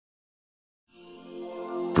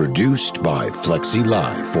Produced by Flexi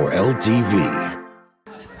Live for LTV.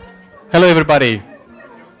 Hello everybody.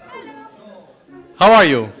 How are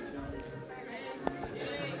you?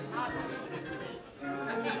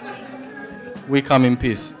 We come in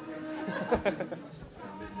peace. Let's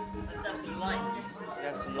have some lights. Do you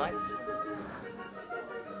have some lights?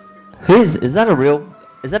 Is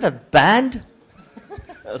that a band?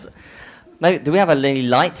 Maybe, do we have any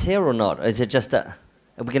lights here or not? Or is it just are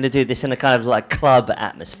we going to do this in a kind of like club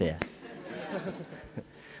atmosphere?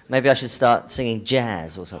 Maybe I should start singing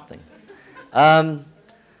jazz or something.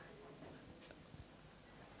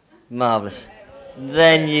 Marvelous.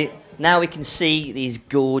 Now we can see these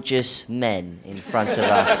gorgeous men in front of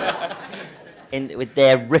us, with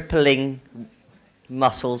their rippling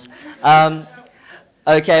muscles.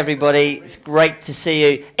 Okay, everybody, it's great to see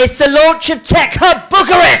you. It's the launch of TechHUB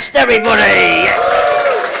Bucharest, everybody! Yes.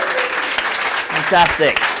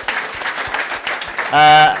 Fantastic.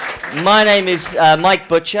 My name is Mike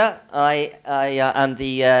Butcher. I am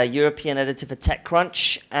the European editor for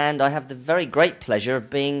TechCrunch, and I have the very great pleasure of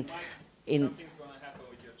being in... Something's going to happen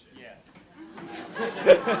with your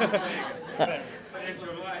chair. Saved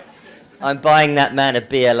your life. I'm buying that man a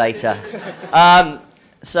beer later.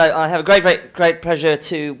 So I have a great pleasure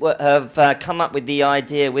to have come up with the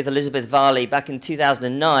idea with Elizabeth Varley back in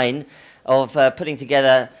 2009 of putting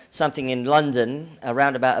together something in London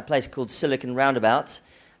around about a place called Silicon Roundabout.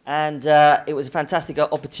 And it was a fantastic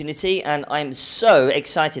opportunity, and I'm so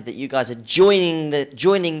excited that you guys are joining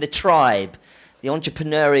the tribe, the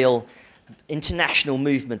entrepreneurial international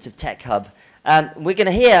movement of TechHUB. We're going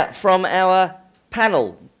to hear from our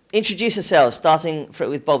panel. Introduce yourselves, starting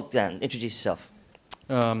with Bogdan. Introduce yourself.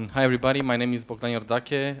 Hi everybody, my name is Bogdan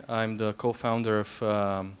Iordache. I'm the co-founder of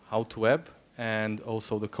How2Web and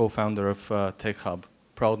also the co-founder of TechHUB,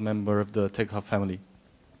 proud member of the TechHUB family.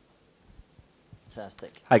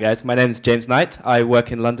 Fantastic. Hi guys, my name is James Knight. I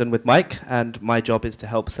work in London with Mike, and my job is to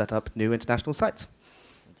help set up new international sites.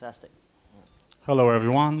 Fantastic. Hello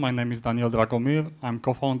everyone, my name is Daniel Dragomir. I'm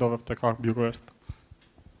co-founder of TechHUB Bucharest.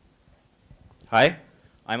 Hi,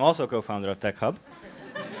 I'm also co-founder of TechHUB.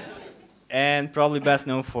 And probably best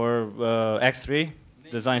known for X3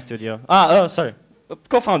 Design Studio. Sorry,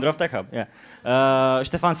 co-founder of TechHUB, yeah.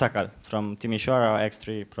 Ștefan Sakal from Timișoara,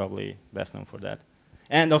 X3, probably best known for that.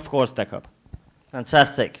 And of course, TechHUB.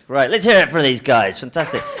 Fantastic. Right, let's hear it for these guys.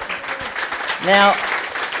 Fantastic. Now,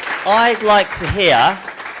 I'd like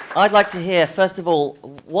to hear, first of all,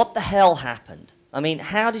 what the hell happened? I mean,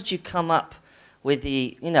 how did you come up with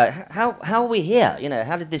the, how are we here?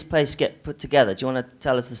 How did this place get put together? Do you want to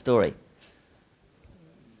tell us the story?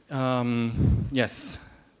 Yes.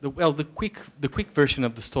 The quick version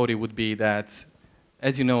of the story would be that,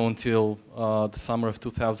 as you know, until the summer of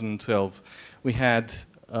 2012, we had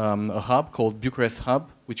a hub called Bucharest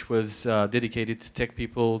Hub, which was dedicated to tech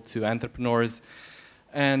people, to entrepreneurs.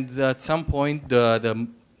 And at some point, the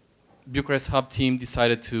Bucharest Hub team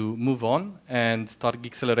decided to move on and start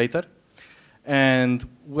Geekcelerator. And,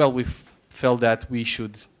 well, we felt that we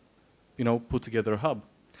should, put together a hub.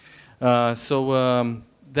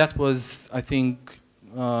 That was, I think,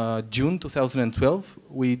 June 2012.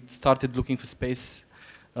 We started looking for space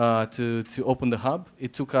to open the hub.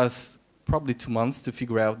 It took us probably 2 months to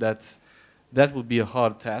figure out that that would be a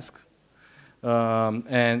hard task,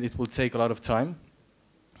 and it will take a lot of time.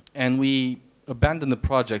 And we abandoned the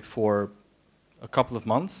project for a couple of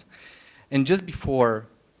months. And just before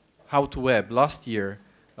How2Web last year,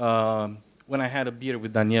 when I had a beer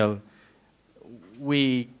with Daniel,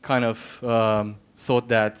 we kind of thought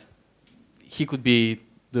that he could be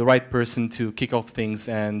the right person to kick off things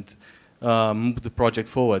and move the project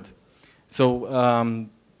forward. So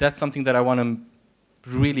that's something that I want to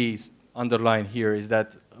really underline here, is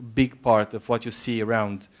that a big part of what you see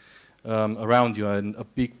around you, and a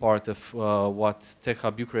big part of what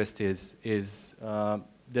TechHUB Bucharest is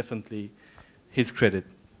definitely his credit.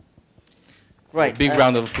 Great. So big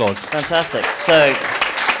round of applause. Fantastic. So,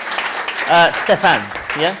 Stefan,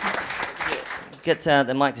 yeah? Get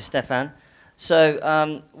the mic to Stefan.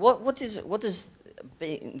 So, what does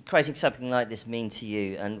creating something like this mean to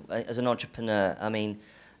you, and as an entrepreneur? I mean,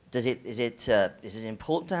 is it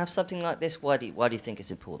important to have something like this? Why do you think it's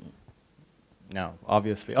important? No,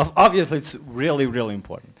 obviously it's really, really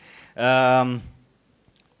important. From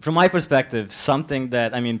my perspective, something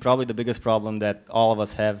that, probably the biggest problem that all of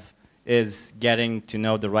us have is getting to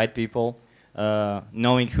know the right people,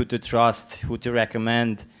 knowing who to trust, who to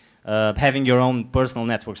recommend, having your own personal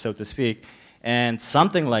network, so to speak. And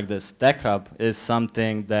something like this, TechHUB, is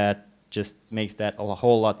something that just makes that a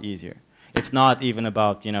whole lot easier. It's not even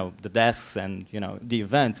about, the desks and, the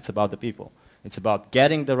events, it's about the people. It's about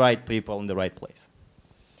getting the right people in the right place.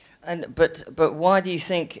 And but why do you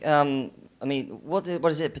think? I mean, what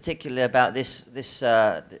is it particularly about this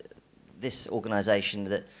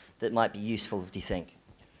organisation that might be useful? Do you think?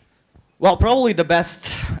 Well, probably the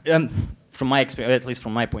best, from my experience, at least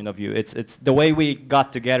from my point of view, it's the way we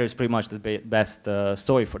got together is pretty much the best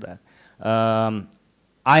story for that.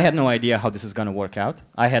 I had no idea how this is going to work out.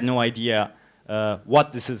 I had no idea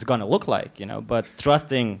what this is going to look like, you know. But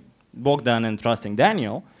trusting Bogdan and trusting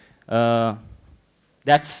Daniel,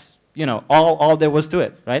 that's, you know, all there was to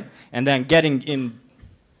it, right? And then getting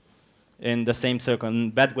in the same circle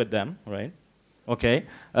in bed with them, right? Okay.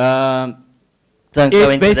 Don't go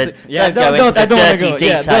into the dirty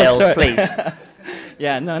details, please.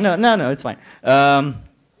 Yeah, no, it's fine. It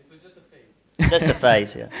was just a phase. Just a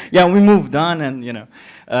phase, yeah. Yeah, we moved on, and you know.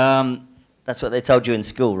 That's what they told you in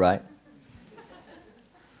school, right?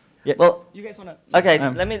 Yeah. Well, you guys wanna? Okay,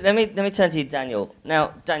 let me turn to you, Daniel.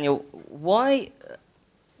 Now, Daniel, why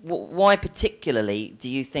particularly do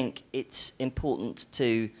you think it's important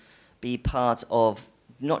to be part of?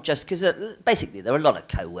 Not just because basically there are a lot of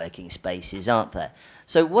co-working spaces, aren't there?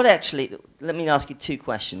 So what actually? Let me ask you two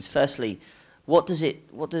questions. Firstly, what does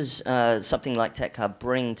something like TechHUB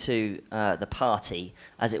bring to the party,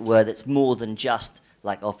 as it were, that's more than just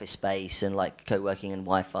like office space and like co-working and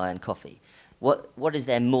Wi-Fi and coffee? What is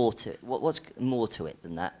there more to it? What's more to it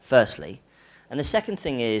than that? Firstly, and the second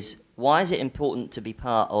thing is, why is it important to be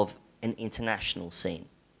part of an international scene?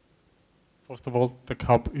 First of all,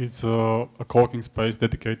 TechHUB is a co-working space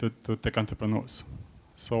dedicated to tech entrepreneurs.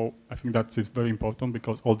 So I think that is very important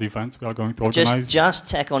because all the events we are going to organize... Just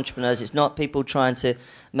tech entrepreneurs, it's not people trying to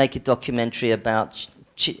make a documentary about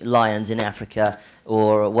lions in Africa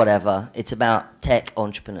or whatever. It's about tech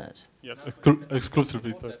entrepreneurs. Yes,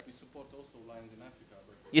 exclusively tech. We support also lions in Africa.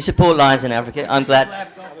 You support lions in Africa? I'm glad.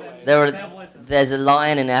 There's a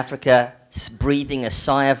lion in Africa breathing a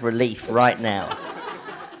sigh of relief right now.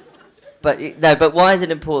 But why is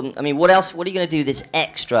it important? I mean, what else? What are you going to do this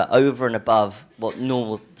extra over and above what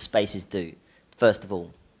normal spaces do? First of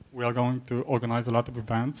all, we are going to organize a lot of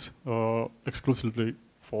events exclusively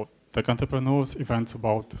for tech entrepreneurs. Events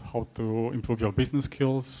about how to improve your business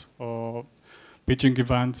skills, pitching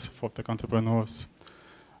events for tech entrepreneurs,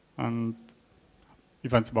 and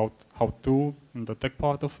events about how to in the tech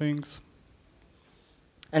part of things.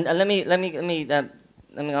 And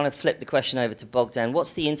I'm going to flip the question over to Bogdan.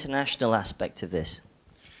 What's the international aspect of this?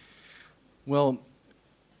 Well,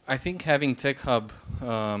 I think having TechHUB,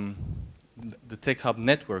 the TechHUB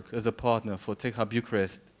network as a partner for TechHUB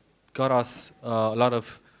Bucharest got us a lot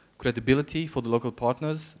of credibility for the local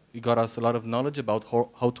partners. It got us a lot of knowledge about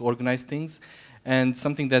how to organize things, and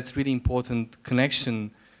something that's really important,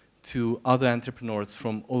 connection to other entrepreneurs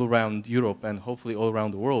from all around Europe and hopefully all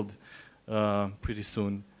around the world pretty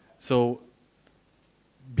soon. So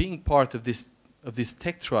being part of this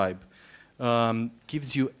tech tribe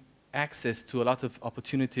gives you access to a lot of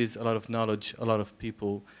opportunities, a lot of knowledge, a lot of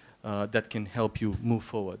people that can help you move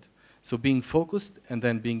forward. So being focused and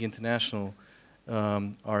then being international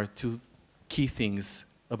are two key things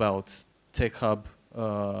about TechHUB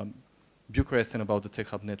Bucharest and about the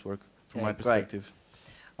TechHUB network from my perspective. Great.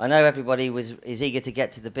 I know everybody is eager to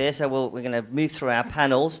get to the beer, so we're going to move through our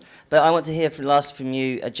panels. But I want to hear last from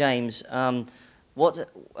you, James. What's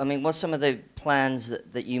some of the plans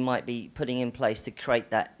that you might be putting in place to create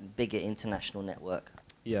that bigger international network?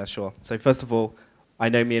 Yeah, sure. So first of all, I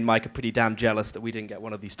know me and Mike are pretty damn jealous that we didn't get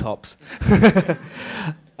one of these tops.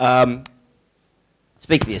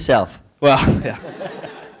 Speak for yourself. Well, yeah.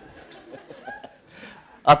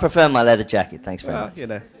 I prefer my leather jacket, thanks very much. You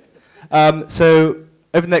know. So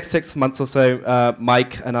over the next 6 months or so,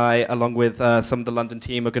 Mike and I, along with some of the London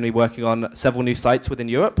team, are going to be working on several new sites within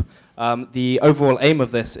Europe. The overall aim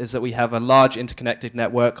of this is that we have a large interconnected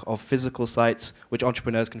network of physical sites which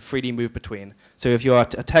entrepreneurs can freely move between. So if you are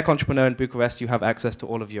a tech entrepreneur in Bucharest, you have access to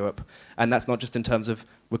all of Europe. And that's not just in terms of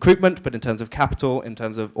recruitment, but in terms of capital, in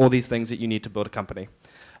terms of all these things that you need to build a company.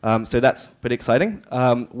 So that's pretty exciting.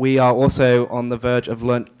 We are also on the verge of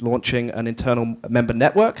launching an internal member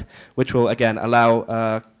network, which will, again,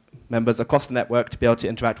 allow members across the network to be able to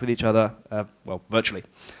interact with each other, well, virtually.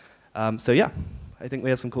 So yeah, I think we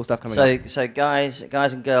have some cool stuff coming up. So guys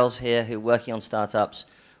and girls here who are working on startups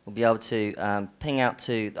will be able to ping out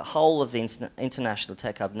to the whole of the international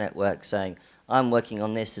TechHUB network saying, I'm working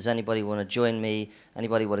on this. Does anybody want to join me?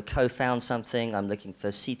 Anybody want to co-found something? I'm looking for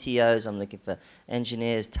CTOs. I'm looking for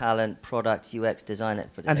engineers, talent, product, UX, designer.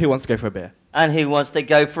 And who wants to go for a beer? And who wants to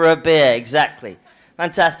go for a beer, exactly.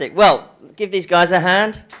 Fantastic. Well, give these guys a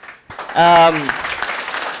hand.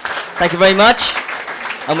 Thank you very much.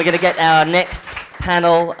 And we're going to get our next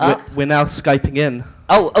panel up. We're now Skyping in.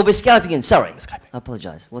 Oh, we're Skyping in, sorry. I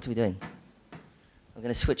apologise. What are we doing? We're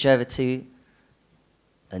going to switch over to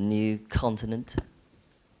a new continent.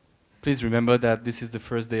 Please remember that this is the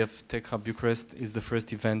first day of TechHUB Bucharest, is the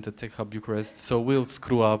first event at TechHUB Bucharest, so we'll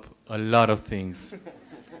screw up a lot of things.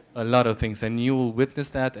 A lot of things, and you will witness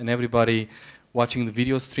that, and everybody watching the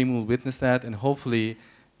video stream will witness that, and hopefully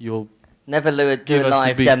you'll... Never do a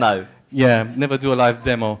live demo. Yeah, never do a live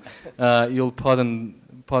demo. You'll pardon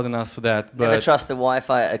us for that. But never trust the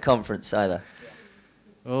Wi-Fi at a conference either.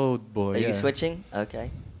 Oh boy, Are you switching?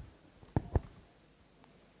 Okay.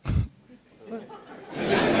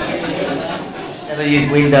 Never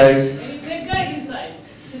use Windows. Guys inside.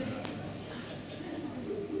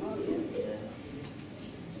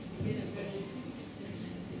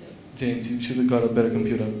 James, you should have got a better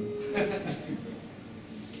computer.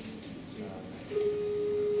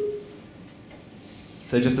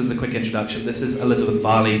 So just as a quick introduction, this is Elizabeth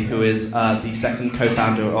Varley, who is the second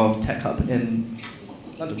co-founder of TechHUB in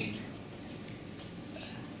London.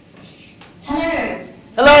 Hello.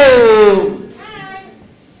 Hello. Hi.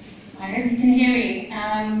 I hope you can hear me.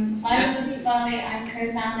 I'm Elizabeth Varley. I'm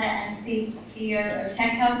co-founder and CEO of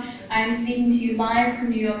TechHUB. I'm speaking to you live from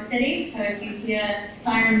New York City, so if you hear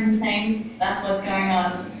sirens and things, that's what's going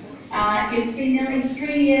on. It's been nearly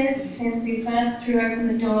 3 years since we first threw open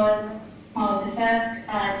the doors of the first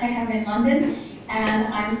TechHUB in London, and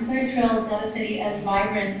I'm so thrilled that a city as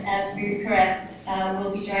vibrant as Bucharest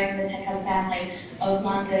will be joining the TechHUB family of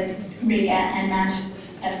London, Riga and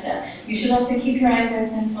Manchester. You should also keep your eyes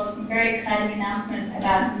open for some very exciting announcements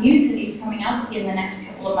about new cities coming up in the next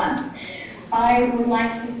couple of months. I would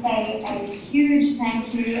like to say a huge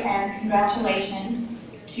thank you and congratulations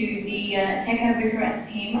to the TechHUB Bucharest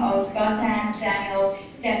team of Bogdan, Daniel,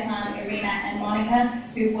 Stefan, Irina and Monica,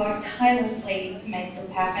 who worked tirelessly to make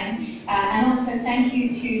this happen. And also thank you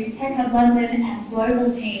to TechHUB London and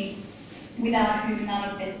global teams, without whom none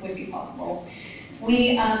of this would be possible.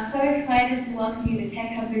 We are so excited to welcome you to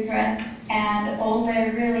TechHUB Bucharest, and all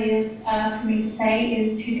there really is for me to say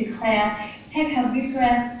is to declare TechHUB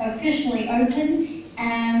Bucharest officially open,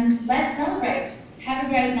 and let's celebrate. Have a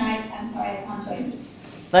great night. I'm sorry I can't join you.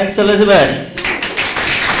 Thanks, Elizabeth.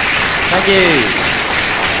 Thank you.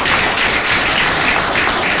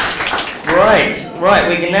 Right,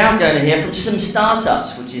 we're now going to hear from some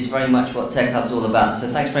startups, which is very much what TechHUB's all about. So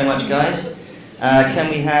thanks very much, guys. Can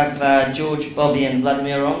we have George, Bobby and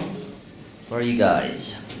Vladimir on? Where are you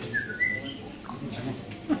guys?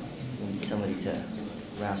 We need somebody to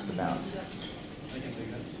roust about. Give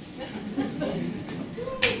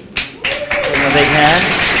him a big hand.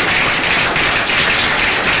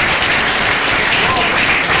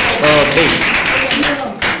 Oh, big.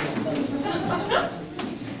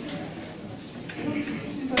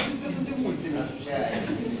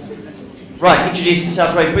 Right, introduce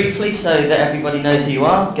yourself very briefly so that everybody knows who you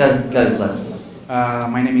are. Go, Vlad.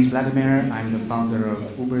 My name is Vladimir. I'm the founder of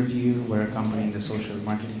Uberview. We're a company in the social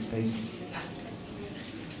marketing space.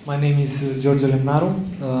 My name is George Lemnaru.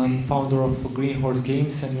 I'm founder of Green Horse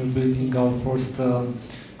Games, and we're building our first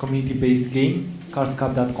community-based game,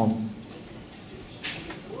 carscup.com.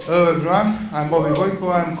 Hello everyone, I'm Bobby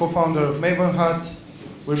Voico. I'm co-founder of Mavenhut.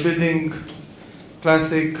 We're building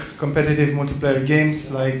classic competitive multiplayer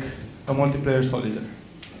games like a multiplayer solitaire.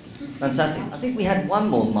 Fantastic. I think we had one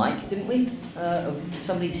more mic, didn't we?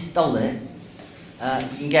 Somebody stole it.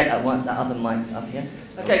 You can get that other mic up here.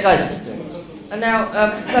 Okay, guys. And now,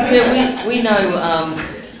 we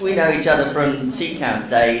know each other from C-Camp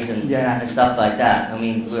days and stuff like that. I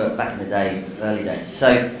mean, we were back in the day, early days.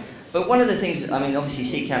 So, but one of the things, I mean, obviously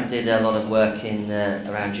C-Camp did a lot of work in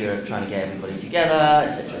around Europe, trying to get everybody together,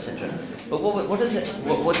 etc., etc. But what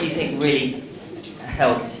do you think really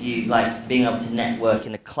helped you, like being able to network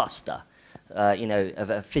in a cluster, you know, of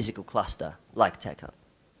a physical cluster like TechHUB?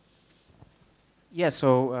 Yeah,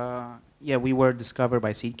 so we were discovered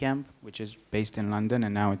by Seedcamp, which is based in London,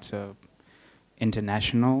 and now it's a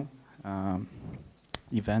international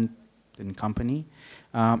event and company.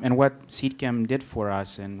 And what Seedcamp did for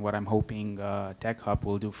us, and what I'm hoping TechHUB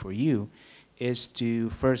will do for you, is to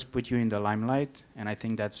first put you in the limelight, and I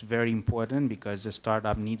think that's very important because the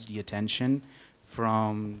startup needs the attention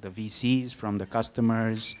from the VCs, from the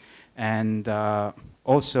customers, and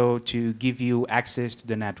also to give you access to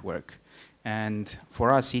the network. And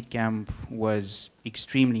for us, Seedcamp was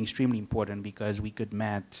extremely, extremely important because we could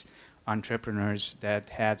meet entrepreneurs that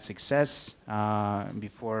had success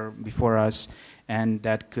before us and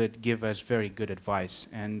that could give us very good advice.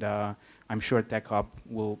 And I'm sure TechHUB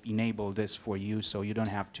will enable this for you, so you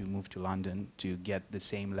don't have to move to London to get the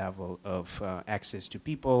same level of access to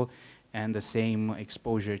people and the same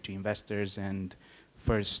exposure to investors and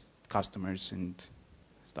first customers and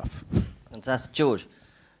stuff. Fantastic. George,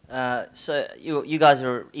 so you guys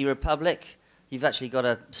are e-Republic. You've actually got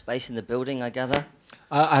a space in the building, I gather.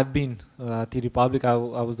 I've been at eRepublic. I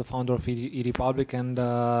was the founder of eRepublic, and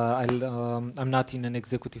I'm not in an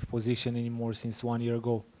executive position anymore since 1 year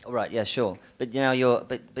ago. All right, yeah, sure. But now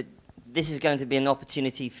but this is going to be an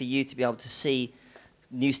opportunity for you to be able to see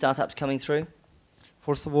new startups coming through.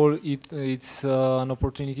 First of all, it's an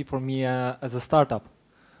opportunity for me as a startup,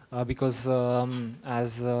 because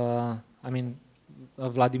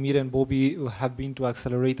Vladimir and Bobby have been to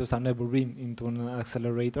accelerators. I've never been into an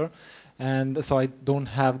accelerator, and so I don't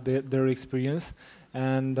have their experience.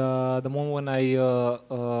 And the moment when I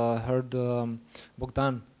heard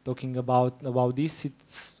Bogdan talking about this,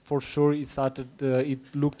 it's for sure it started. It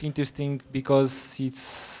looked interesting because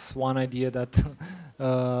it's one idea that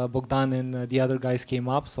Bogdan and the other guys came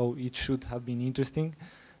up, so it should have been interesting.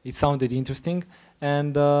 It sounded interesting.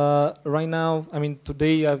 And right now, I mean,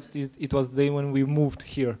 today it was the day when we moved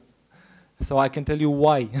here. So I can tell you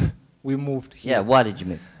why we moved here. Yeah, why did you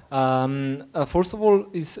move? First of all,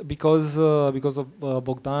 is because of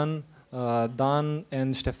Bogdan, Dan,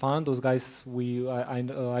 and Stefan. Those guys,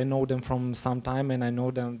 I know them from some time, and I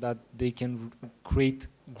know them that they can create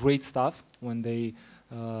great stuff when they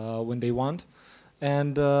want.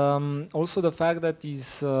 And also the fact that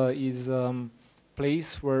is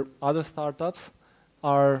place where other startups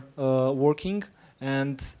are working,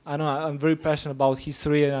 and I don't know, I'm very passionate about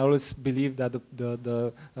history, and I always believe that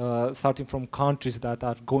the starting from countries that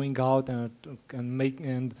are going out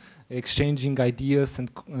and exchanging ideas and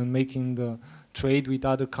making the trade with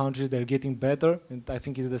other countries, they're getting better. And I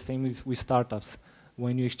think it's the same with startups.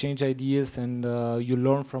 When you exchange ideas and you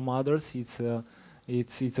learn from others, it's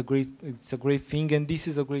a great thing, and this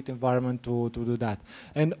is a great environment to do that.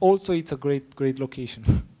 And also, it's a great location.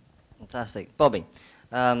 Fantastic, Bobby.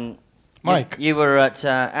 Mike, you were at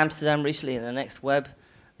Amsterdam recently in the Next Web.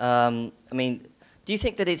 I mean, do you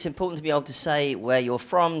think that it's important to be able to say where you're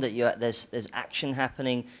from, that there's action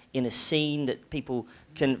happening in a scene that people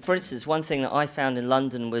can? For instance, one thing that I found in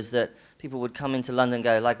London was that people would come into London and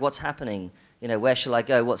go, like, what's happening? You know, where shall I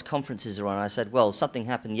go? What conferences are on? I said, well, something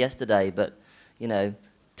happened yesterday, but you know,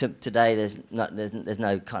 today there's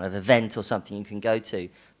no kind of event or something you can go to.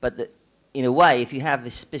 But that, in a way, if you have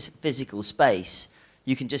this physical space,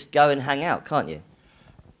 you can just go and hang out, can't you?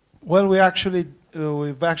 well, we've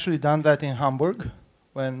actually done that in Hamburg.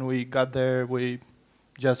 When we got there, we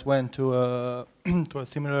just went to a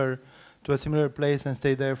to a similar place and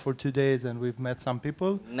stayed there for 2 days, and we've met some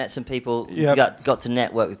people. Met some people. Yep. Got to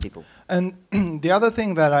network with people. And the other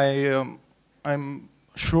thing that I'm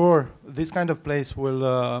sure this kind of place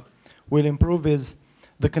will improve is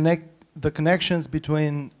the connections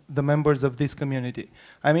between the members of this community.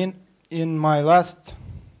 I mean, in my last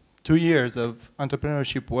 2 years of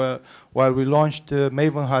entrepreneurship, while we launched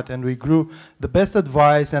Maven Hut and we grew, the best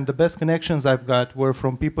advice and the best connections I've got were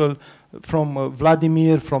from people, from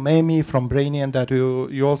Vladimir, from Amy, from Brainy, and that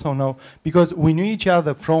you also know, because we knew each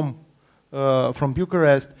other from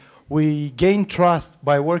Bucharest. We gained trust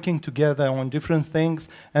by working together on different things,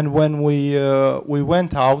 and when we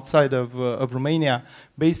went outside of Romania,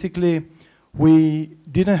 basically we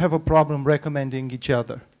didn't have a problem recommending each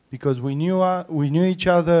other, because we knew each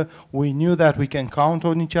other, we knew that we can count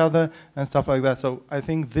on each other and stuff like that. So I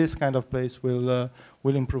think this kind of place will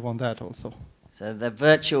improve on that also. So the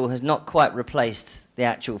virtual has not quite replaced the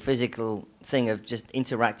actual physical thing of just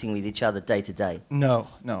interacting with each other day to day. No,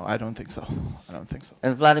 I don't think so. I don't think so.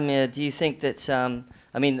 And Vladimir, do you think that,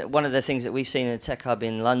 I mean, one of the things that we've seen in the Tech Hub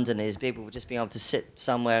in London is people just being able to sit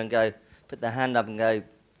somewhere and go, put their hand up and go,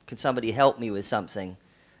 can somebody help me with something?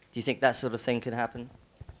 Do you think that sort of thing could happen?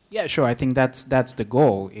 Yeah, sure. I think that's the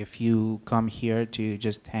goal. If you come here to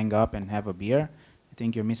just hang up and have a beer, I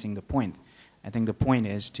think you're missing the point. I think the point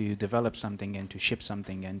is to develop something and to ship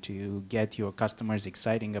something and to get your customers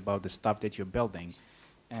excited about the stuff that you're building.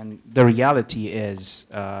 And the reality is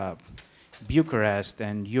Bucharest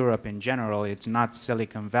and Europe in general, it's not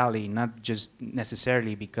Silicon Valley, not just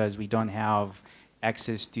necessarily because we don't have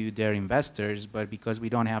access to their investors, but because we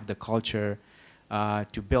don't have the culture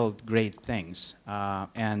to build great things.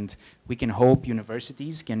 And we can hope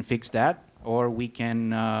universities can fix that, or we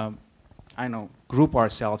can I know, group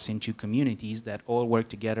ourselves into communities that all work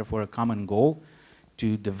together for a common goal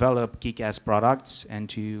to develop kick-ass products and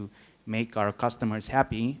to make our customers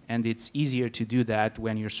happy. And it's easier to do that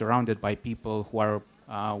when you're surrounded by people who are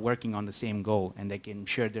working on the same goal, and they can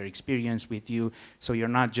share their experience with you, so you're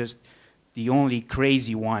not just the only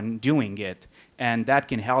crazy one doing it. And that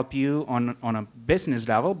can help you on a business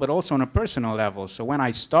level, but also on a personal level. So when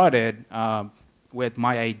I started with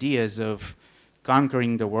my ideas of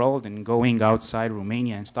conquering the world and going outside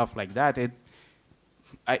Romania and stuff like that,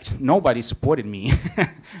 nobody supported me.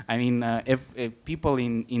 I mean, if people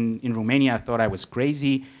in Romania thought I was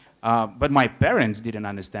crazy, but my parents didn't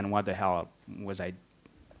understand what the hell was I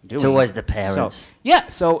doing. It's always the parents. So, yeah,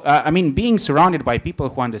 so I mean, being surrounded by people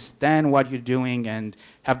who understand what you're doing and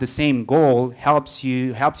have the same goal helps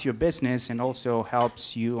your business and also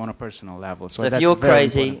helps you on a personal level. So if you're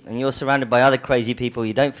crazy and you're surrounded by other crazy people,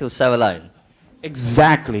 you don't feel so alone.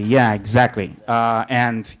 Exactly, yeah, exactly.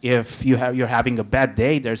 And if you're having a bad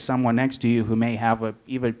day, there's someone next to you who may have a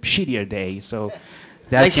even shittier day. So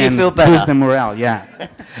that makes can you feel better. Boost the morale, yeah.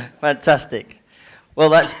 Fantastic. Well,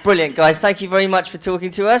 that's brilliant, guys. Thank you very much for talking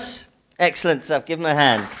to us. Excellent stuff. Give them a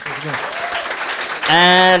hand.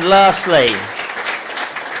 And lastly,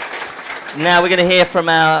 now we're going to hear from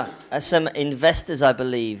some investors, I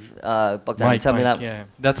believe. Bogdan, tell me that. Yeah,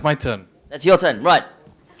 that's my turn. That's your turn, right.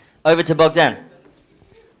 Over to Bogdan.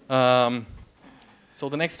 So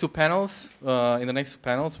the next two panels, in the next two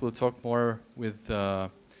panels, we'll talk more with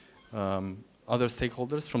other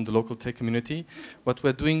stakeholders from the local tech community. What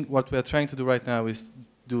we're trying to do right now is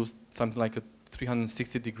do something like a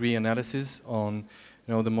 360-degree analysis on,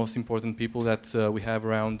 the most important people that we have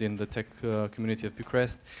around in the tech community of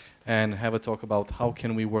Bucharest, and have a talk about how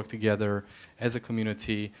can we work together as a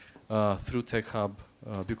community through TechHUB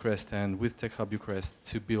Bucharest and with TechHUB Bucharest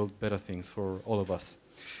to build better things for all of us.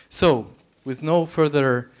 So, with no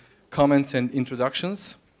further comments and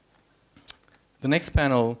introductions, the next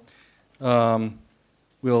panel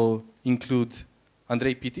will include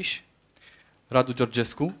Andrei Pitiș, Radu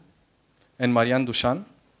Georgescu, and Marian Dușan.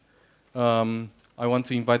 I want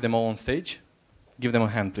to invite them all on stage. Give them a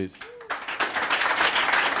hand, please.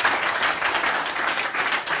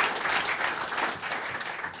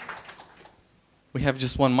 We have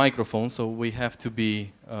just one microphone, so we have to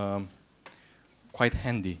be quite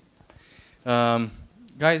handy.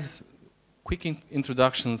 Guys, quick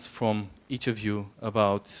introductions from each of you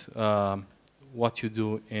about what you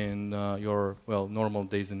do in your normal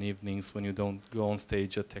days and evenings when you don't go on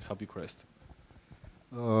stage at TechHUB Bucharest.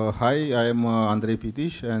 Hi, I am Andrei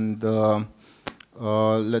Pitiș, and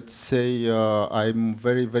let's say I'm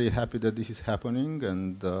very, very happy that this is happening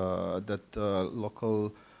and that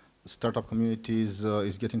local startup communities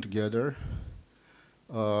is getting together.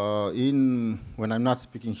 When I'm not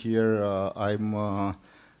speaking here, I'm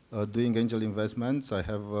doing angel investments. I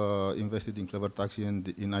have invested in Clever Taxi and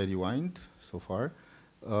in iRewind so far.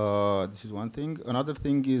 This is one thing. Another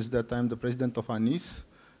thing is that I'm the president of ANIS,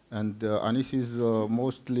 and ANIS is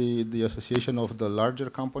mostly the association of the larger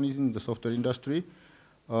companies in the software industry.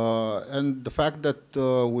 And the fact that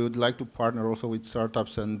we would like to partner also with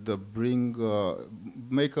startups and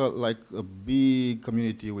make a big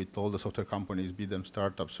community with all the software companies, be them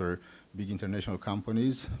startups or big international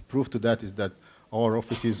companies. Proof to that is that our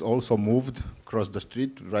office is also moved across the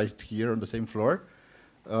street, right here on the same floor.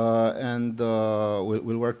 And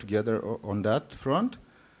we'll work together on that front.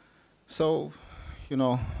 So,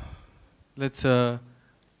 Let's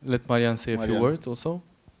let Marian say a few words also.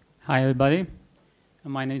 Hi, everybody.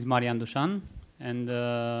 My name is Marian Dușan, and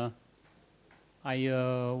I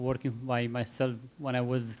working by myself when I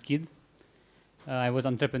was a kid. I was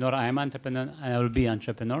entrepreneur, I am entrepreneur, and I will be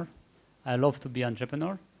entrepreneur. I love to be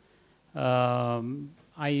entrepreneur. I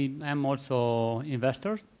am also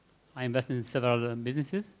investor. I invest in several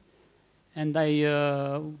businesses, and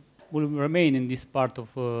I will remain in this part of,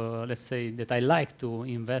 let's say, that I like to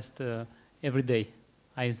invest every day.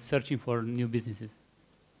 I'm searching for new businesses.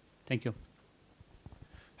 Thank you.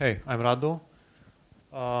 Hey, I'm Radu.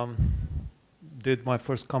 Did my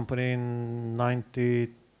first company in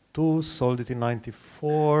 '92, sold it in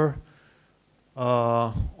 '94.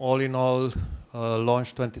 All in all,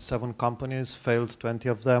 launched 27 companies, failed 20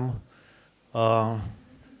 of them.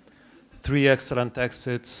 3 excellent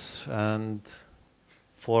exits and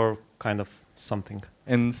 4 kind of something.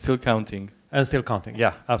 And still counting. And still counting,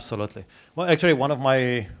 yeah, absolutely. Well, actually, one of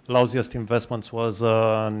my lousiest investments was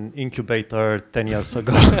an incubator 10 years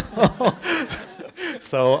ago.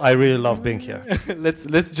 So I really love being here.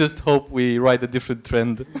 Let's just hope we ride a different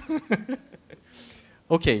trend.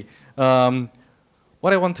 Okay,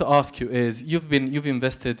 what I want to ask you is, you've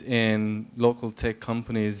invested in local tech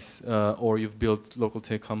companies, or you've built local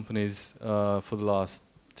tech companies for the last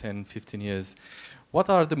 10, 15 years. What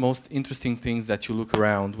are the most interesting things that you look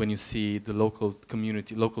around when you see the local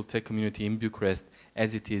community, local tech community in Bucharest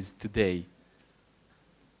as it is today?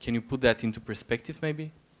 Can you put that into perspective,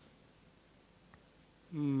 maybe?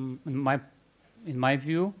 In my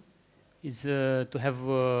view, is to have,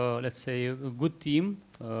 let's say, a good team,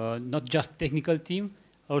 not just technical team,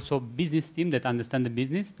 also business team that understand the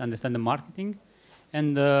business, understand the marketing,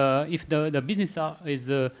 and if the business is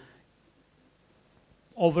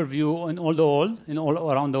overview and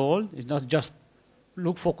all around the world, it's not just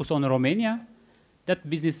focus on Romania, that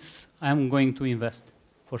business I'm going to invest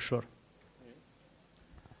for sure.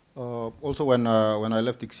 Also, when I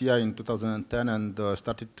left Ixia in 2010 and I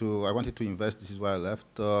wanted to invest, this is why I left.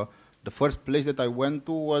 The first place that I went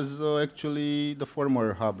to was actually the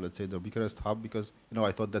former hub, let's say, the Bucharest hub, because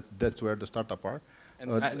I thought that that's where the startup are.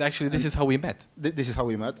 And actually, this is how we met. This is how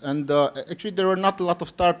we met. And actually, there were not a lot of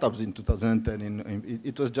startups in 2010.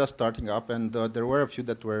 It was just starting up, and there were a few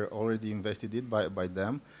that were already invested in by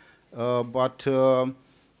them. But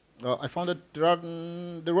I found that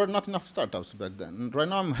there were not enough startups back then. And right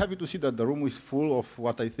now, I'm happy to see that the room is full of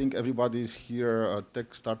what I think everybody is here, a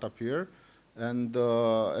tech startup here. And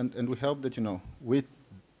we hope that, with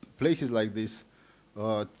places like this,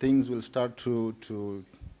 things will start to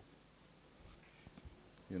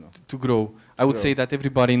grow. I would say that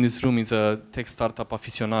everybody in this room is a tech startup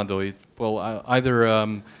aficionado. Either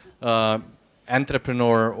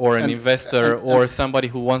entrepreneur or an investor or somebody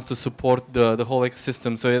who wants to support the whole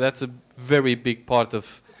ecosystem. So that's a very big part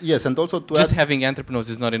of. Yes, and also to just having entrepreneurs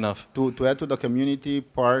is not enough. To add to the community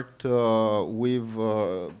part, we've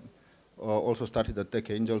also started a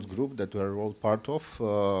Tech Angels group that we're all part of,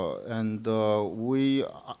 and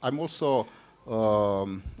I'm also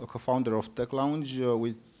a co-founder of Tech Lounge.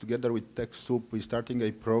 Together with TechHUB, we're starting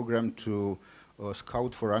a program to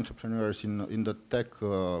scout for entrepreneurs in the tech,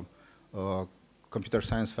 computer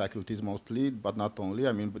science faculties mostly, but not only.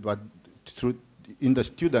 But in the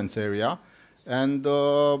students area, and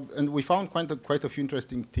we found quite a few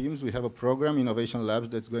interesting teams. We have a program, Innovation Labs,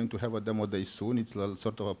 that's going to have a demo day soon. It's a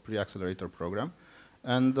sort of a pre-accelerator program,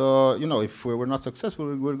 and if we're not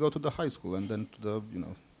successful, we'll go to the high school and then to the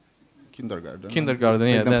kindergarten. Kindergarten,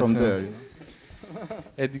 yeah, that's from there.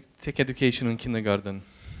 Tech education in kindergarten.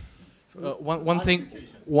 One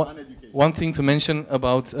thing to mention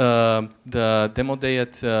about the demo day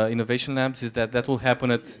at Innovation Labs is that will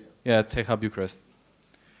happen at TechHUB Bucharest.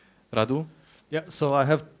 Radu? Yeah, so I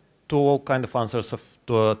have two kind of answers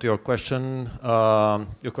to your question.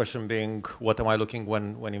 Your question being, what am I looking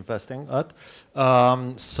when investing at?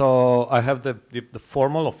 So I have the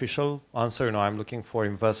formal, official answer. I'm looking for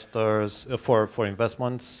investors for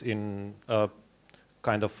investments in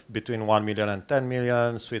kind of between 1 million and 10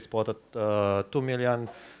 million, sweet spot at 2 million,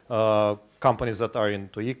 companies that are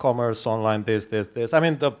into e-commerce, online, this.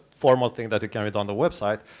 The formal thing that you can read on the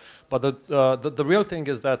website. But the real thing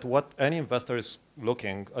is that what any investor is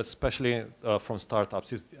looking, especially from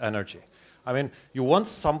startups, is energy. You want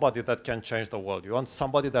somebody that can change the world. You want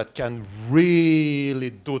somebody that can really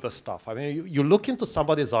do the stuff. You look into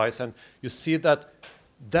somebody's eyes and you see that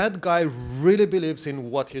guy really believes in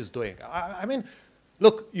what he's doing.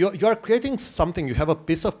 Look, you're creating something. You have a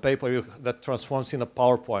piece of paper that transforms in a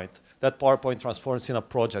PowerPoint. That PowerPoint transforms in a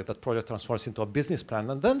project. That project transforms into a business plan.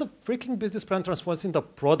 And then the freaking business plan transforms into a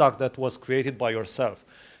product that was created by yourself.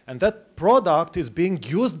 And that product is being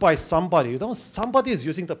used by somebody. Somebody is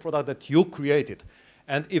using the product that you created.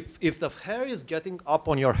 And if the hair is getting up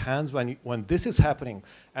on your hands when this is happening,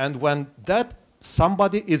 and when that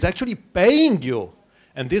somebody is actually paying you,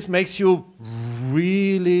 and this makes you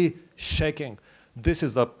really shaking, this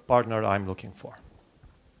is the partner I'm looking for.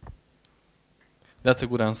 That's a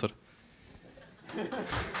good answer.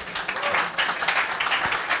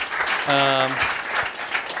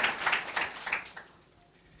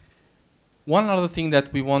 One other thing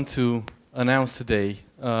that we want to announce today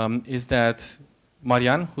is that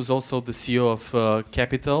Marian, who's also the CEO of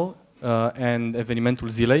Capital and Evenimentul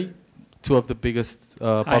Zilei, two of the biggest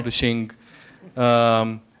publishing,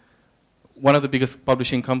 one of the biggest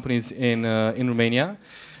publishing companies in Romania,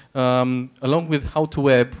 along with How to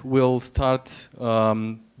Web, will start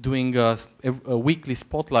doing a weekly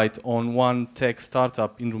spotlight on one tech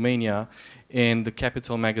startup in Romania in the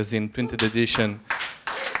Capital magazine printed edition.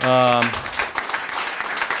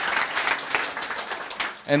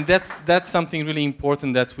 And that's something really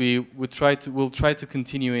important that we'll try to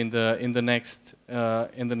continue in the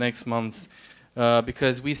next months,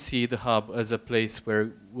 because we see the hub as a place where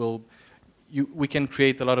we can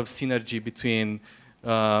create a lot of synergy between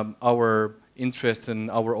our interests and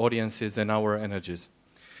our audiences and our energies.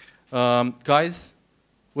 Guys,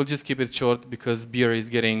 we'll just keep it short because beer is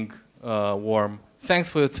getting warm. Thanks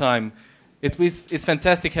for your time. It's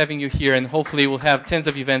fantastic having you here, and hopefully we'll have tens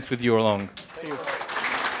of events with you along. See you.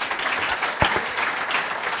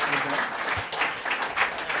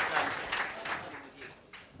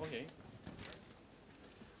 Okay.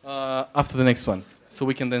 After the next one, so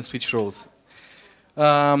we can then switch roles.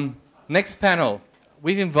 Next panel,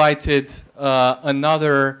 we've invited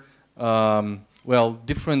another, well,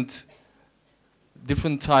 different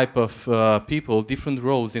type of people, different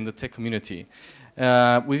roles in the tech community.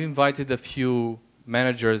 We've invited a few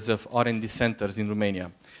managers of R&D centers in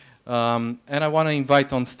Romania. And I want to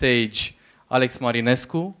invite on stage Alex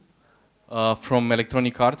Marinescu from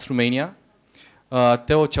Electronic Arts, Romania,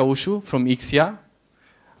 Teo Ceaușu from Ixia,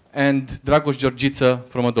 and Dragoș Georgiță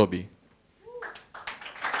from Adobe.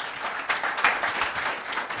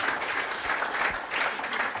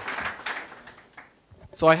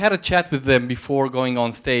 So I had a chat with them before going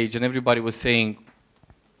on stage, and everybody was saying,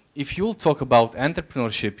 if you'll talk about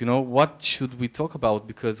entrepreneurship, you know, what should we talk about,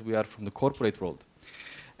 because we are from the corporate world?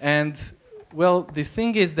 And, well, the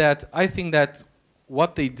thing is that I think that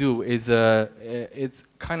what they do is it's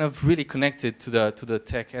kind of really connected to the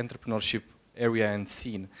tech entrepreneurship area and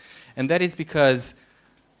scene. And that is because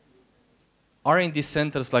R&D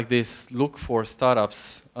centers like this look for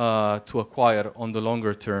startups to acquire on the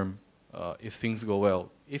longer term if things go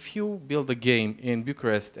well. If you build a game in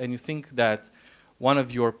Bucharest and you think that one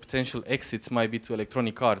of your potential exits might be to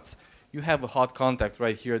Electronic Arts, you have a hot contact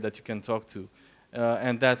right here that you can talk to.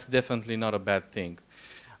 And that's definitely not a bad thing.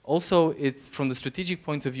 Also, it's from the strategic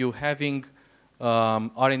point of view, having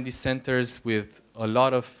R&D centers with a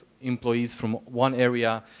lot of employees from one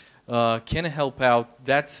area can help out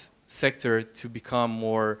that sector to become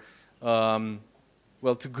more,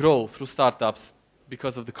 well, to grow through startups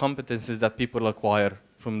because of the competencies that people acquire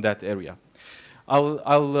from that area. I'll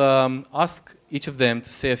ask each of them to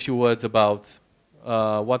say a few words about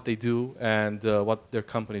what they do and what their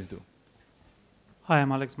companies do. Hi,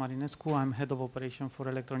 I'm Alex Marinescu. I'm head of operation for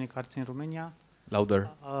Electronic Arts in Romania. Louder.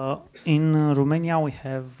 In Romania, we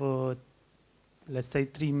have, let's say,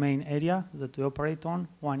 3 main areas that we operate on.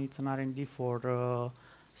 One is an R&D for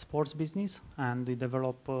sports business, and we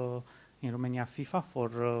develop in Romania FIFA for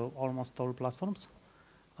almost all platforms.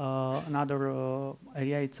 Another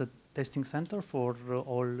area, it's a testing center for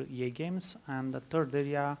all EA games, and the third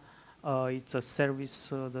area, it's a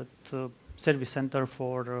service service center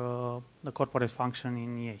for the corporate function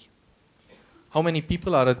in EA. How many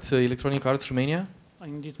people are at Electronic Arts Romania?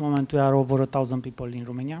 In this moment, we are over 1,000 people in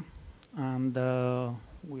Romania, and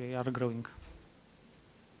we are growing.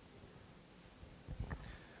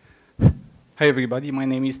 Hi everybody, my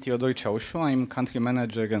name is Teodor Ceaușu. I'm country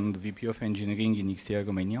manager and VP of engineering in Ixia,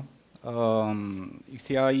 Romania.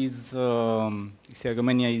 Ixia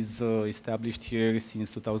Romania is established here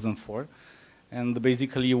since 2004, and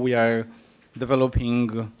basically we are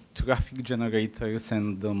developing traffic generators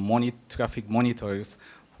and traffic monitors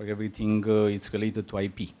for everything it's related to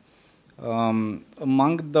IP.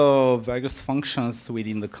 Among the various functions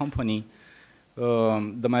within the company,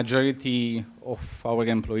 the majority of our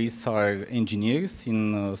employees are engineers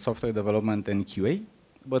in software development and QA,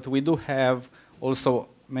 but we do have also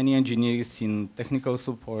many engineers in technical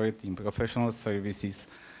support, in professional services,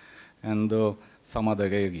 and some other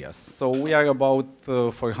areas. So we are about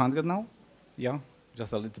 400 now, yeah,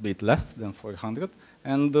 just a little bit less than 400,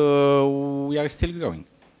 and we are still growing.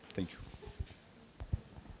 Thank you.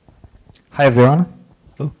 Hi everyone.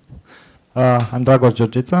 I'm Dragoș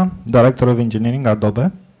Georgiță, Director of Engineering at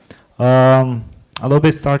Adobe.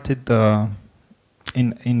 Adobe started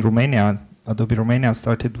in Romania. Adobe Romania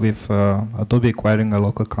started with Adobe acquiring a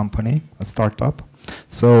local company, a startup.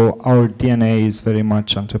 So our DNA is very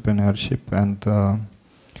much entrepreneurship and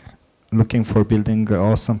looking for building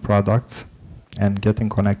awesome products and getting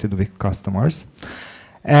connected with customers.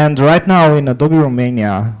 And right now in Adobe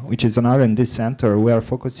Romania, which is an R&D center, we are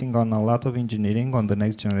focusing on a lot of engineering on the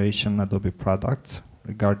next generation Adobe products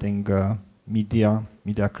regarding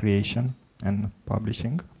media creation and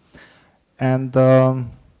publishing. And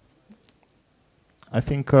I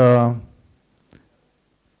think,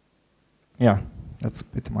 yeah, that's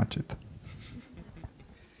pretty much it.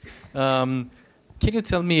 Can you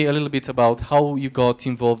tell me a little bit about how you got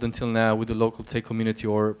involved until now with the local tech community,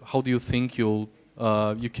 or how do you think you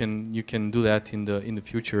can do that in the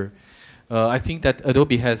future? I think that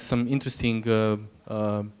Adobe has some interesting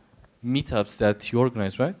meetups that you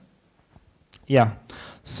organize, right? Yeah.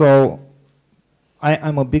 So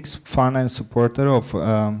I'm a big fan and supporter of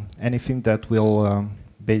anything that will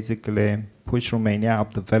basically push Romania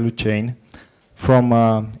up the value chain from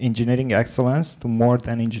engineering excellence to more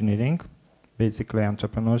than engineering, basically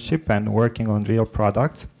entrepreneurship and working on real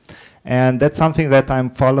products. And that's something that I'm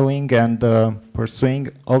following and pursuing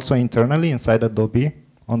also internally inside Adobe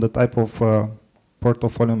on the type of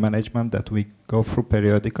portfolio management that we go through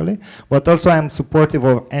periodically. But also I'm supportive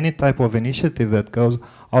of any type of initiative that goes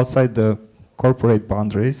outside the corporate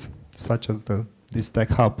boundaries, such as this Tech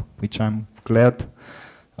Hub, which I'm glad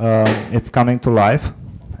it's coming to life.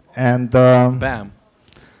 And Bam.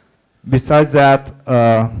 Besides that,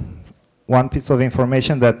 one piece of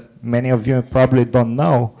information that many of you probably don't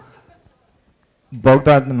know,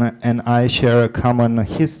 Bogdan and I share a common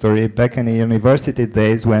history back in the university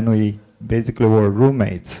days when we basically were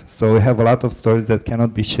roommates. So we have a lot of stories that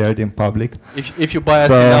cannot be shared in public. If you buy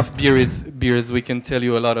us enough beers, we can tell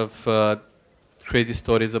you a lot of crazy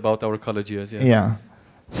stories about our college years. Yeah. Yeah.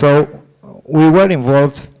 So we were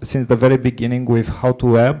involved since the very beginning with How to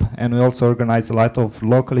Web, and we also organize a lot of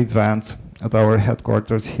local events at our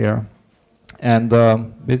headquarters here. And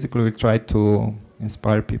basically we try to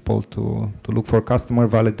inspire people to look for customer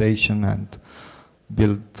validation and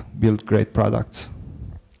build great products.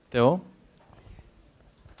 Theo?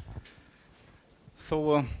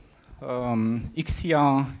 So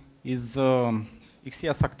Ixia's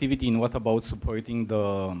activity in what about supporting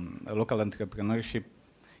the local entrepreneurship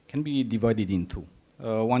can be divided in two.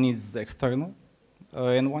 One is external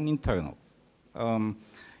and one internal.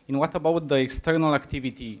 In what about the external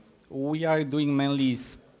activity, we are doing mainly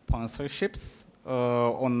sponsorships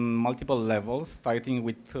on multiple levels, starting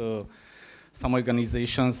with some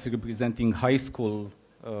organizations representing high school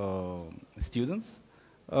students.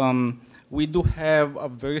 We do have a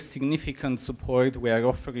very significant support we are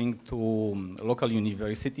offering to local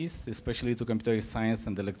universities, especially to computer science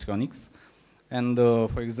and electronics. And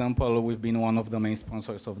for example, we've been one of the main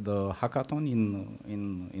sponsors of the hackathon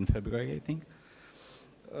in February, I think.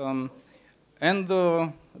 And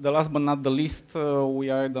the last but not the least, we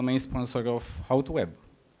are the main sponsor of How to Web.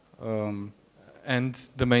 And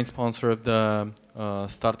the main sponsor of the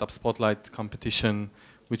Startup Spotlight competition,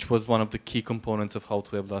 which was one of the key components of How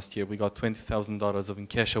to Web last year. We got $20,000 of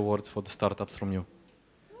in-cash awards for the startups from you.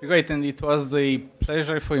 Great, and it was a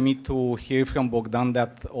pleasure for me to hear from Bogdan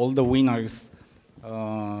that all the winners,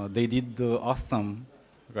 they did awesome,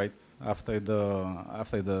 right, after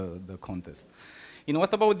the contest. In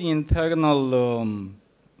what about the internal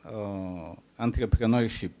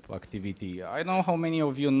entrepreneurship activity? I don't know how many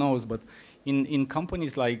of you knows, but in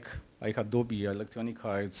companies like Adobe, Electronic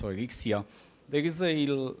Arts, or Ixia, there is a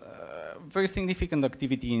very significant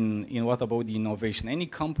activity in what about the innovation. Any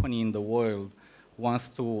company in the world wants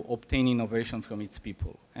to obtain innovation from its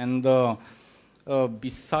people. And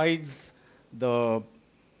besides the,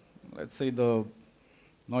 let's say, the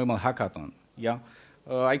normal hackathon, yeah,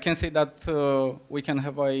 I can say that we can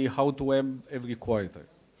have a How to Web every quarter,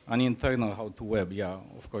 an internal How to Web, yeah,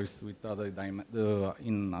 of course, with other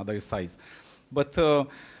in other size. But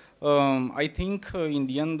I think in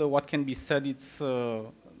the end, what can be said is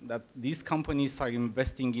that these companies are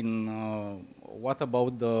investing in what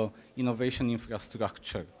about the innovation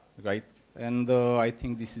infrastructure, right? And I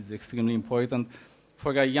think this is extremely important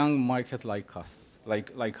for a young market like us,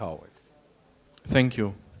 like ours. Thank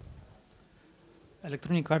you.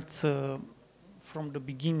 Electronic Arts, from the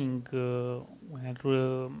beginning,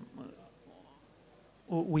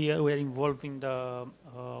 we were involved in the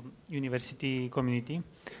university community,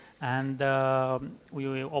 and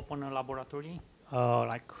we opened a laboratory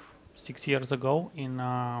like 6 years ago in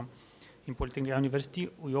Polytechnic University.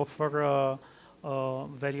 We offer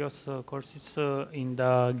various courses in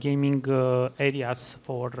the gaming areas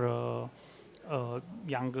for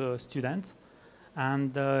young students.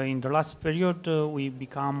 And in the last period, we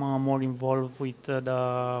become more involved with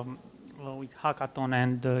with hackathon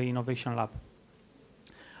and innovation lab.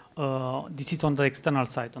 This is on the external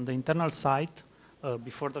side. On the internal side,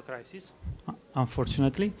 before the crisis,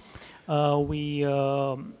 unfortunately, we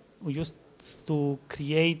used to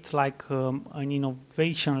create like an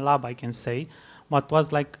innovation lab, I can say, but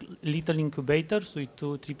was like little incubators with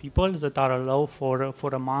 2-3 people that are allowed for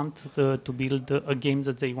a month to build a game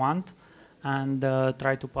that they want and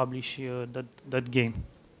try to publish that game.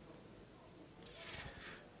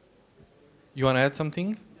 You want to add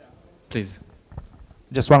something? Yeah. Please.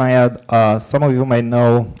 Just want to add, some of you may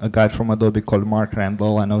know a guy from Adobe called Mark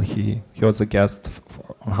Randall. I know he was a guest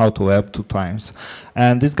on How to Web 2 times.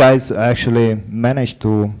 And these guys actually managed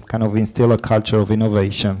to kind of instill a culture of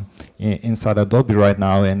innovation inside Adobe right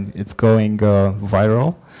now, and it's going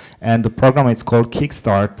viral. And the program is called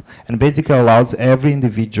Kickstart, and basically allows every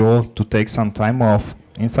individual to take some time off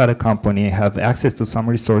inside a company, have access to some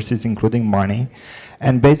resources, including money,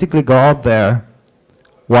 and basically go out there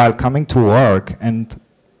while coming to work and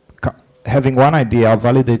having one idea,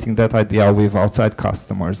 validating that idea with outside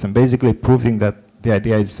customers, and basically proving that the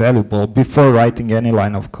idea is valuable before writing any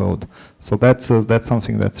line of code. So that's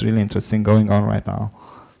something that's really interesting going on right now.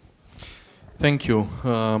 Thank you.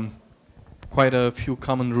 Quite a few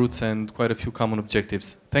common roots and quite a few common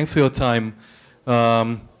objectives. Thanks for your time.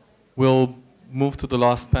 We'll move to the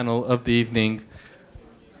last panel of the evening.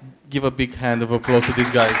 Give a big hand of applause to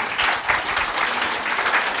these guys.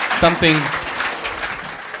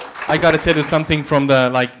 I gotta tell you something from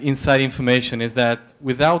the inside information is that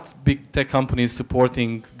without big tech companies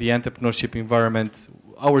supporting the entrepreneurship environment,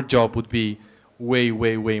 our job would be way,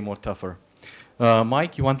 way, way more tougher.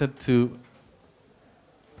 Mike, you wanted to?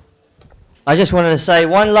 I just wanted to say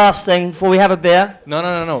one last thing before we have a beer.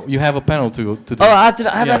 No. You have a panel to do. Oh, I have to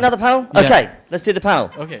have another panel? Yeah. Okay, let's do the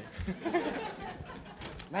panel. Okay.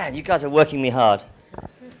 Man, you guys are working me hard.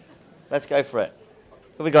 Let's go for it.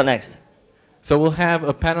 What have we got next? So we'll have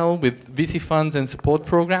a panel with VC funds and support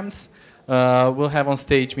programs. We'll have on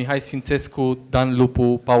stage Mihai Sfințescu, Dan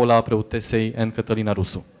Lupu, Paula Preutesei, and Cătălina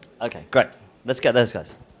Rusu. Okay, great. Let's get those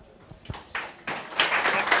guys.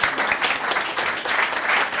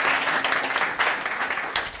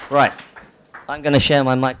 Right. I'm going to share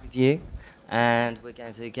my mic with you, and we're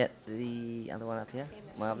going to get the other one up here.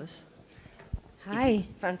 Marvelous. Hi.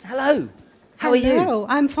 Hello. How are you? Hello,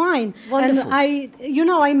 I'm fine. Wonderful.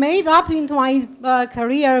 And I made up into my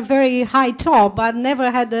career a very high top, but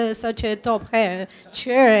never had such a top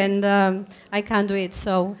chair, and I can't do it.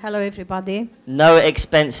 So, hello everybody. No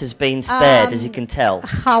expense has been spared, as you can tell.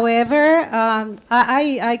 However,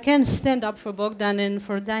 I can stand up for Bogdan and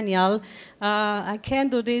for Daniel. I can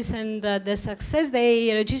do this, and the success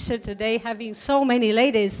they registered today, having so many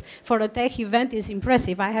ladies for a tech event, is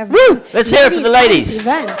impressive. I have. Woo! Let's hear it for the ladies.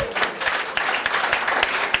 Events.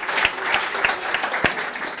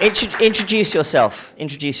 Introduce yourself.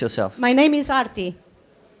 Introduce yourself. My name is Arti.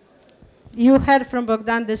 You heard from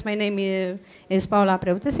Bogdan this. My name is Paula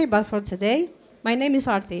Preutesei, but for today, my name is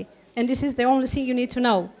Arti. And this is the only thing you need to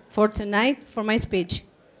know for tonight, for my speech.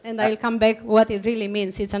 And I'll come back what it really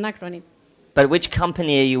means. It's an acronym. But which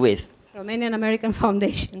company are you with? Romanian American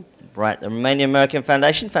Foundation. Right, the Romanian American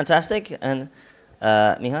Foundation. Fantastic. And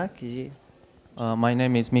Mihai, could you? My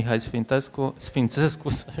name is Mihai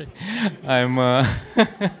Sfințescu, sorry.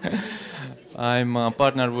 I'm a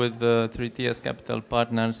partner with 3TS Capital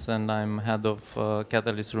Partners, and I'm head of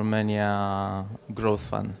Catalyst Romania Growth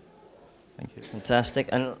Fund. Thank you. Fantastic.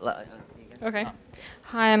 And okay.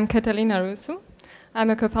 Hi, I'm Cătălina Rusu. I'm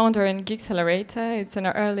a co-founder in Geekcelerator. It's an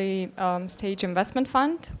early stage investment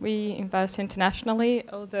fund. We invest internationally,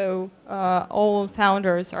 although all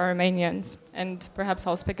founders are Romanians, and perhaps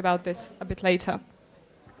I'll speak about this a bit later.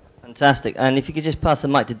 Fantastic. And if you could just pass the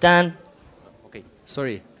mic to Dan. Okay,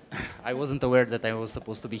 sorry. I wasn't aware that I was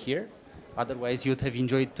supposed to be here. Otherwise, you'd have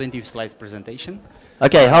enjoyed 20 slides presentation.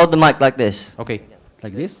 Okay, hold the mic like this. Okay,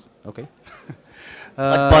 like this? Okay.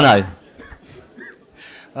 Like Bono.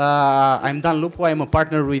 I'm Dan Lupu. I'm a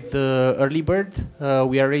partner with Early Bird.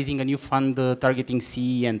 We are raising a new fund targeting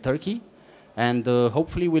CE and Turkey, and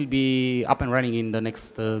hopefully we'll be up and running in the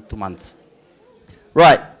next 2 months.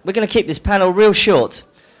 Right, we're going to keep this panel real short.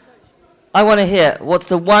 I want to hear what's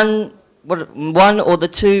the one or the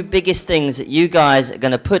two biggest things that you guys are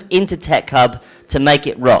going to put into TechHub to make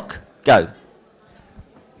it rock. Go.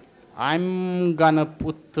 I'm gonna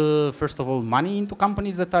put first of all money into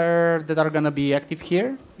companies that are gonna be active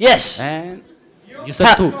here. Yes. And you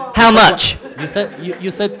said two. How much? You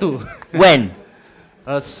said two. When?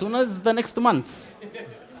 As soon as the next 2 months.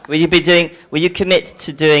 Will you commit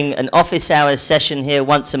to doing an office hours session here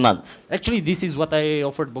once a month? Actually, this is what I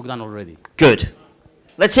offered Bogdan already. Good.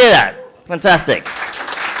 Let's hear that. Fantastic.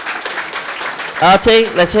 Arti,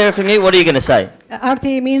 let's hear it from you. What are you going to say? RT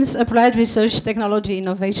means Applied Research, Technology,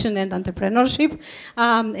 Innovation and Entrepreneurship.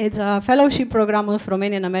 It's a fellowship program of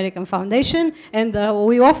Romanian American Foundation, and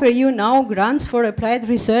we offer you now grants for applied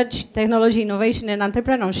research, technology, innovation and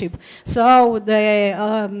entrepreneurship. So the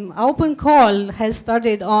open call has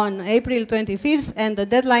started on April 25th, and the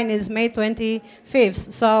deadline is May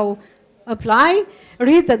 25th. So apply.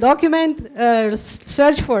 Read the document,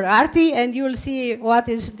 search for RT, and you will see what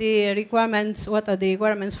are the requirements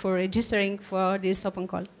for registering for this open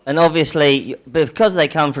call. And obviously, because they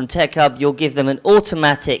come from TechHub, you'll give them an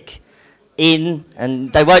automatic in,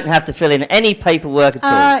 and they won't have to fill in any paperwork at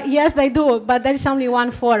all. Yes, they do, but there is only one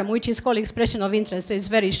form, which is called expression of interest. It's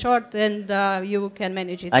very short, and you can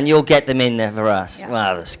manage it. And you'll get them in there for us. Yeah.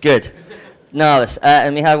 Wow, that's good. Marvelous.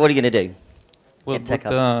 And Mihai, what are you going to do? We'll in put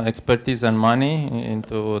TechHub? expertise and money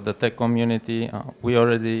into the tech community. We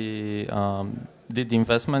already did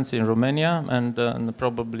investments in Romania, and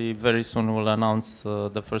probably very soon we'll announce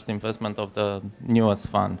the first investment of the newest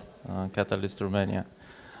fund, Catalyst Romania.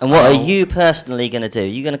 And what are you personally going to do? Are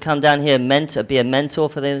you going to come down here and be a mentor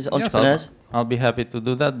for those entrepreneurs? Yes, I'll be happy to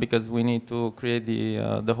do that because we need to create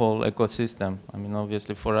the whole ecosystem. I mean,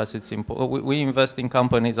 obviously for us it's important. We invest in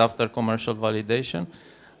companies after commercial validation,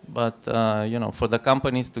 but you know, for the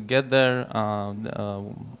companies to get there,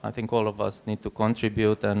 I think all of us need to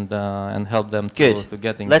contribute and help them to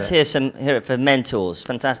getting Let's there. hear it for mentors.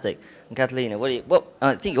 Fantastic. And Catalina,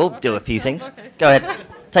 I think you'll do a few things. Okay. Go ahead.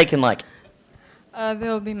 Take a mic.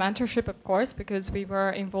 There will be mentorship, of course, because we were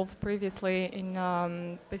involved previously in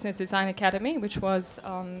Business Design Academy, which was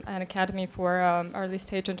an academy for early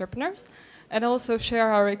stage entrepreneurs, and also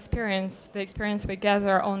share our experience, the experience we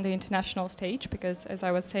gather on the international stage, because as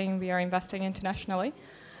I was saying, we are investing internationally,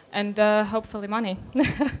 and hopefully money.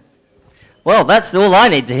 Well, that's all I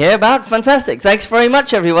need to hear about. Fantastic. Thanks very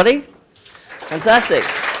much, everybody. Fantastic.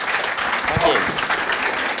 Thank you.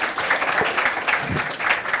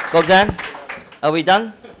 Bogdan? Are we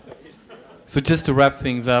done? So just to wrap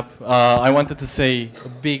things up, I wanted to say a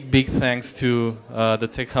big thanks to the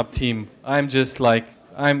TechHUB team. I'm just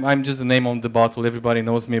the name on the bottle. Everybody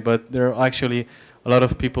knows me, but there are actually a lot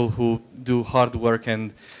of people who do hard work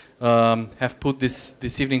and have put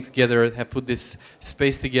this evening together, have put this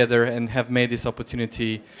space together, and have made this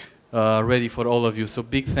opportunity ready for all of you. So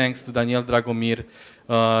big thanks to Daniel Dragomir,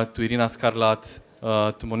 to Irina Scarlat,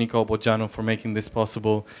 to Monica Obogiano for making this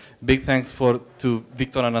possible. Big thanks to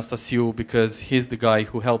Victor Anastasiou, because he's the guy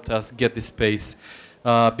who helped us get this space.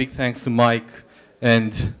 Big thanks to Mike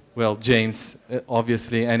and, well, James,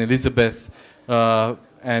 obviously, and Elizabeth,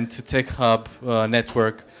 and to TechHUB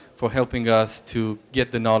Network for helping us to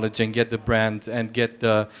get the knowledge and get the brand and get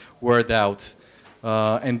the word out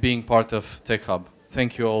and being part of TechHUB.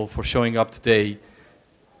 Thank you all for showing up today.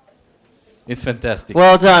 It's fantastic.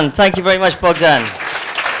 Well done. Thank you very much, Bogdan.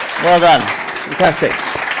 Well done. Fantastic.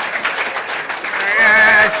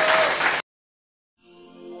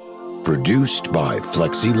 Produced by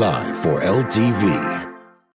Flexi Live for LTV.